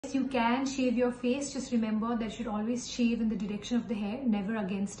You can shave your face. Just remember that you should always shave in the direction of the hair, never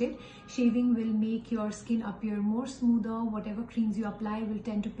against it. Shaving will make your skin appear more smoother. Whatever creams you apply will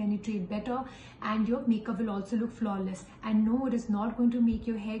tend to penetrate better, and your makeup will also look flawless. And no, it is not going to make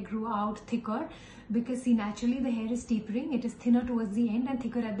your hair grow out thicker, because see, naturally the hair is tapering. It is thinner towards the end and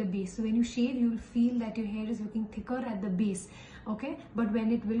thicker at the base. So when you shave, you will feel that your hair is looking thicker at the base. Okay, but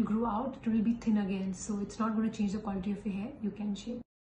when it will grow out, it will be thin again. So it's not going to change the quality of your hair. You can shave.